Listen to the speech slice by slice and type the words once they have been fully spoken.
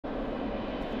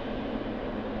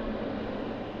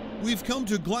We've come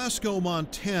to Glasgow,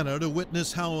 Montana to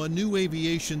witness how a new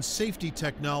aviation safety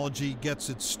technology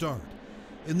gets its start.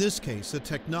 In this case, a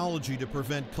technology to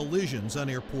prevent collisions on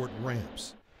airport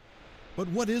ramps. But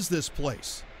what is this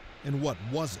place, and what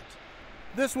was it?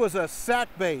 This was a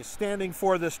SAC base, standing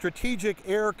for the Strategic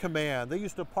Air Command. They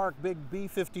used to park big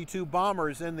B-52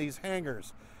 bombers in these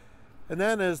hangars. And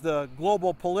then as the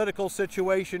global political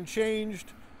situation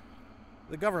changed,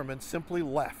 the government simply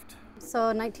left. So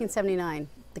in 1979,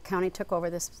 the county took over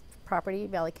this property,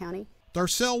 Valley County.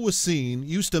 Darcelle Wassine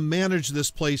used to manage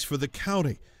this place for the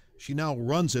county. She now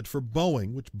runs it for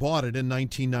Boeing, which bought it in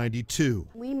 1992.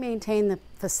 We maintain the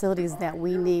facilities that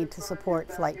we need to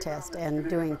support flight test and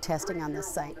doing testing on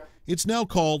this site. It's now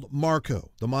called MARCO,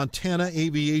 the Montana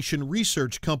Aviation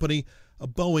Research Company, a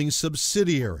Boeing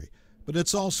subsidiary, but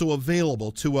it's also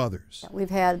available to others. We've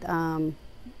had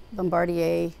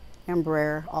Bombardier,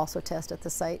 Embraer also test at the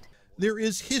site. There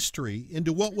is history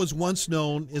into what was once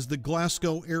known as the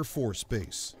Glasgow Air Force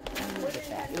Base.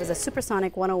 It was a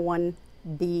supersonic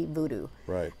 101B Voodoo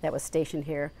that was stationed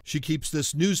here. She keeps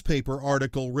this newspaper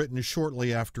article written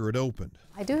shortly after it opened.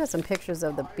 I do have some pictures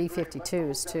of the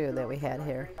B-52s too that we had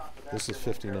here. This is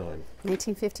 59.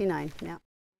 1959, yeah.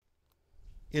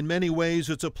 In many ways,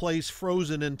 it's a place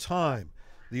frozen in time.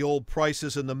 The old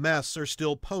prices and the mess are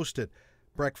still posted.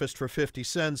 Breakfast for 50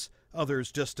 cents,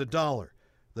 others just $1.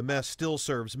 The mess still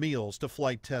serves meals to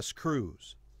flight test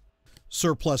crews.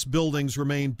 Surplus buildings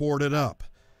remain boarded up.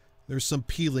 There's some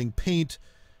peeling paint.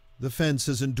 The fence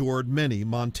has endured many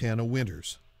Montana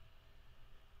winters.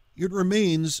 It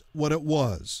remains what it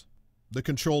was. The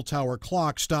control tower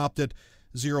clock stopped at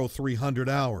 0300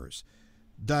 hours.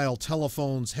 Dial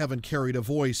telephones haven't carried a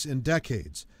voice in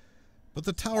decades. But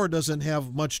the tower doesn't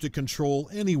have much to control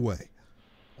anyway.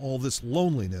 All this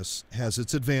loneliness has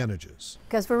its advantages.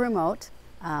 Because we're remote.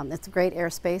 It's a great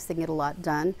airspace. They can get a lot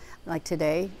done. Like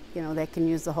today, they can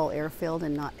use the whole airfield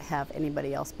and not have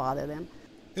anybody else bother them.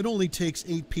 It only takes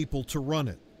 8 people to run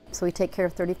it. So we take care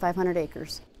of 3,500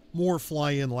 acres. More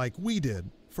fly in like we did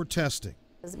for testing.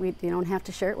 You don't have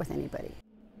to share it with anybody.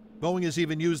 Boeing has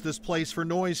even used this place for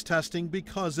noise testing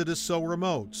because it is so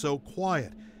remote, so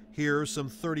quiet. Here, some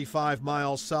 35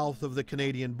 miles south of the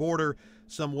Canadian border,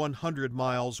 some 100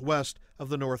 miles west of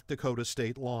the North Dakota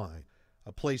state line.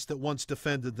 A place that once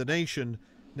defended the nation,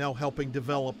 now helping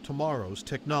develop tomorrow's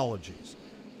technologies.